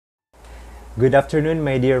Good afternoon,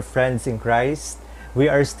 my dear friends in Christ.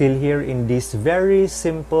 We are still here in this very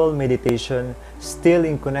simple meditation, still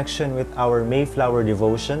in connection with our Mayflower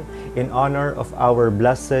devotion in honor of our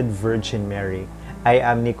Blessed Virgin Mary. I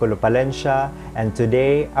am Niccolo Palencia, and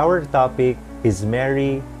today our topic is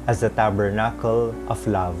Mary as a tabernacle of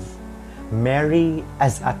love. Mary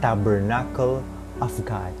as a tabernacle of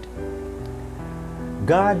God.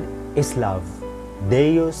 God is love.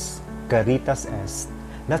 Deus caritas est.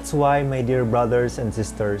 That's why, my dear brothers and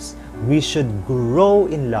sisters, we should grow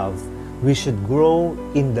in love. We should grow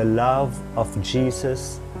in the love of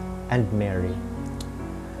Jesus and Mary.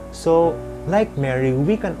 So, like Mary,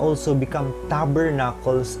 we can also become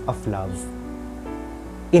tabernacles of love.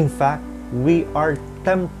 In fact, we are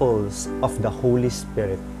temples of the Holy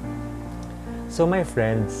Spirit. So, my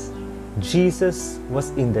friends, Jesus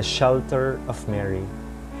was in the shelter of Mary.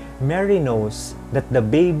 Mary knows that the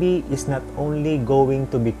baby is not only going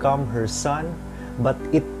to become her son, but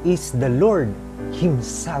it is the Lord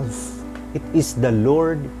Himself. It is the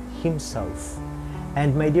Lord Himself.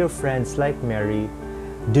 And my dear friends, like Mary,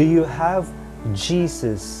 do you have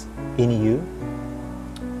Jesus in you?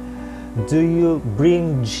 Do you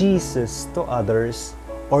bring Jesus to others,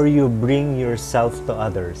 or you bring yourself to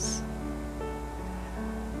others?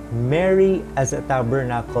 Mary as a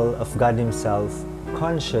tabernacle of God Himself,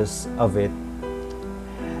 conscious of it,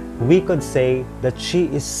 we could say that she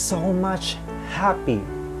is so much happy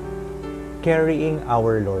carrying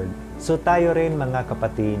our Lord. So tayo rin, mga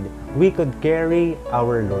kapatid, we could carry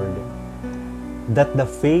our Lord, that the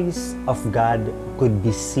face of God could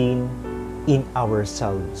be seen in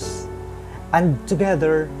ourselves. And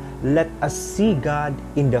together, let us see God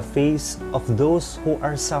in the face of those who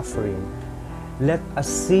are suffering. Let us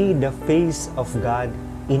see the face of God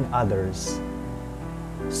in others.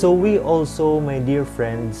 So we also, my dear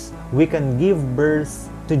friends, we can give birth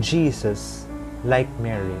to Jesus like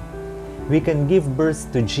Mary. We can give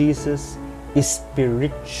birth to Jesus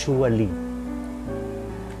spiritually.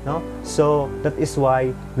 No? So that is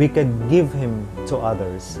why we can give Him to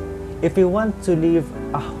others. If we want to live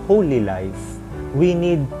a holy life, we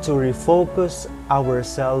need to refocus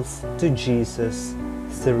ourselves to Jesus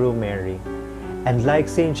through Mary. And like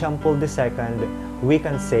Saint John Paul II, we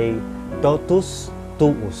can say, totus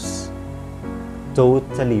tuus,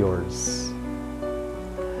 totally yours.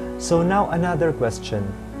 So now another question.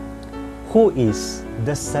 Who is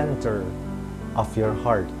the center of your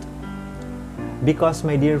heart? Because,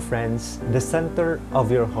 my dear friends, the center of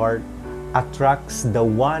your heart attracts the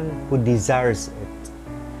one who desires it.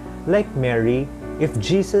 Like Mary, if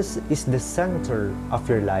Jesus is the center of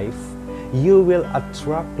your life, you will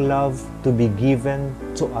attract love to be given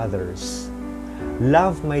to others.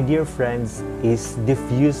 Love, my dear friends, is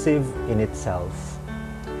diffusive in itself.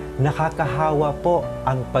 Nakakahawa po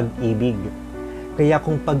ang pag-ibig. Kaya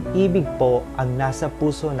kung pag-ibig po ang nasa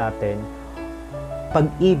puso natin,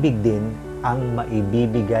 pag-ibig din ang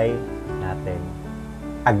maibibigay natin.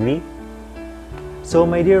 Agree? So,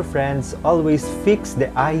 my dear friends, always fix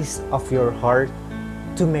the eyes of your heart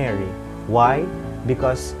to Mary. Why?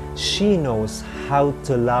 Because she knows how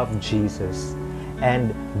to love Jesus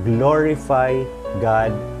and glorify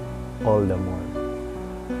God all the more.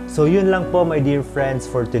 So yun lang po, my dear friends,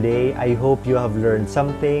 for today. I hope you have learned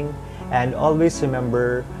something, and always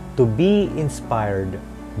remember to be inspired.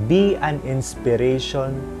 Be an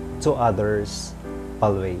inspiration to others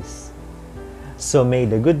always. So may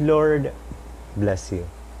the good Lord bless you.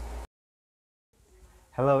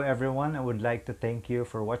 Hello everyone, I would like to thank you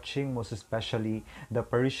for watching, most especially the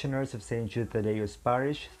parishioners of St. Jude Tadeo's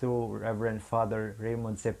Parish through Reverend Father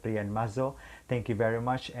Raymond Ciprian Mazo. Thank you very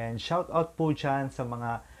much, and shout out po dyan sa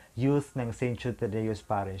mga youth ng St. Jude Tadeo's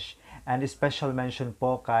Parish. And a special mention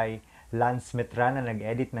po kay Lance Metra na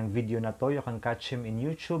nag-edit ng video na to. You can catch him in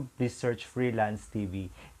YouTube. Please search Freelance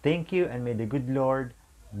TV. Thank you, and may the good Lord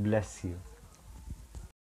bless you.